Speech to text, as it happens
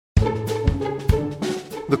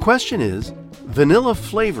The question is, vanilla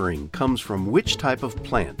flavoring comes from which type of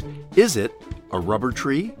plant? Is it a rubber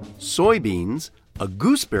tree, soybeans, a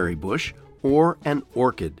gooseberry bush, or an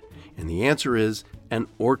orchid? And the answer is an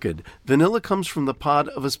orchid. Vanilla comes from the pod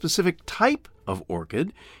of a specific type of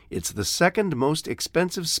orchid. It's the second most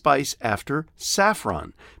expensive spice after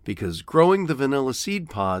saffron because growing the vanilla seed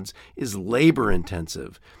pods is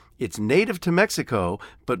labor-intensive. It's native to Mexico,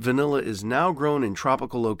 but vanilla is now grown in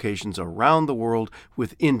tropical locations around the world,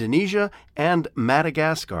 with Indonesia and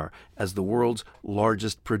Madagascar as the world's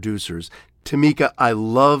largest producers. Tamika, I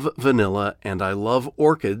love vanilla and I love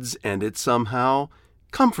orchids, and it's somehow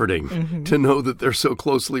comforting to know that they're so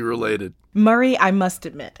closely related. Murray, I must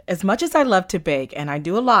admit, as much as I love to bake, and I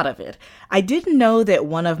do a lot of it, I didn't know that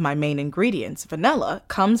one of my main ingredients, vanilla,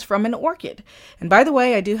 comes from an orchid. And by the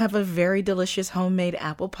way, I do have a very delicious homemade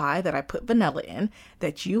apple pie that I put vanilla in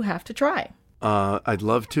that you have to try. I'd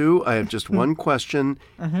love to. I have just one question.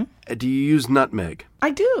 Do you use nutmeg?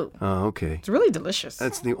 I do. Oh, okay. It's really delicious.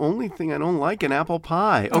 That's the only thing I don't like in apple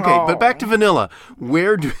pie. Okay, But back to vanilla.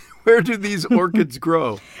 Where do these orchids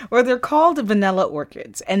grow? Well, they're called vanilla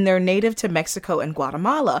orchids, and they're native to Mexico and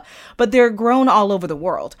Guatemala, but they're grown all over the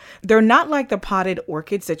world. They're not like the potted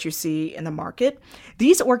orchids that you see in the market.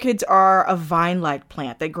 These orchids are a vine-like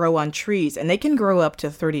plant that grow on trees, and they can grow up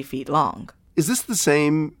to 30 feet long. Is this the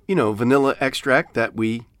same, vanilla extract that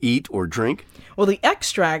we eat or drink? Well, the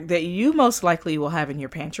extract that you most likely will have in your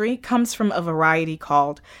pantry comes from a variety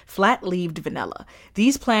called flat-leaved vanilla.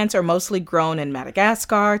 These plants are mostly grown in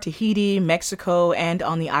Madagascar, Tahiti, Mexico, and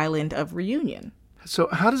on the island of Reunion. So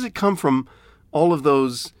how does it come from all of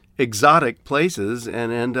those exotic places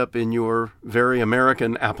and end up in your very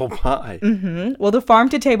American apple pie? Well, the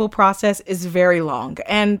farm-to-table process is very long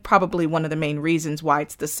and probably one of the main reasons why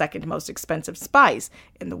it's the second most expensive spice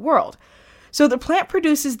in the world. So the plant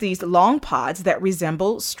produces these long pods that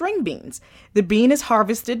resemble string beans. The bean is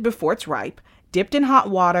harvested before it's ripe, dipped in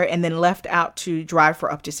hot water, and then left out to dry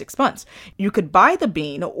for up to 6 months. You could buy the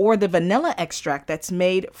bean or the vanilla extract that's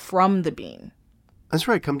made from the bean. That's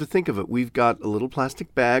right. Come to think of it, we've got a little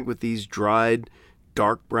plastic bag with these dried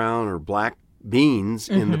dark brown or black beans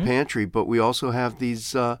in the pantry, but we also have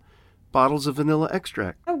these bottles of vanilla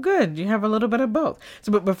extract. Oh, good. You have a little bit of both.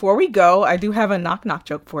 So, but before we go, I do have a knock-knock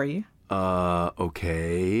joke for you.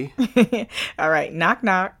 Okay. All right, knock,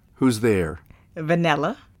 knock. Who's there?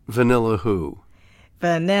 Vanilla. Vanilla who?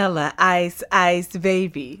 Vanilla ice, ice,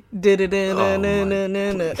 baby. That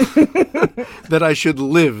I should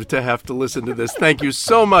live to have to listen to this. Thank you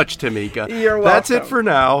so much, Tamika. You're welcome. That's it for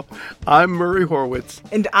now. I'm Murray Horwitz.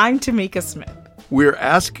 And I'm Tamika Smith. We're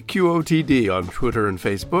Ask QOTD on Twitter and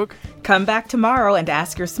Facebook. Come back tomorrow and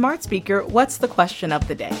ask your smart speaker, what's the question of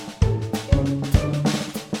the day?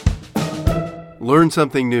 Learn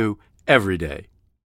something new every day.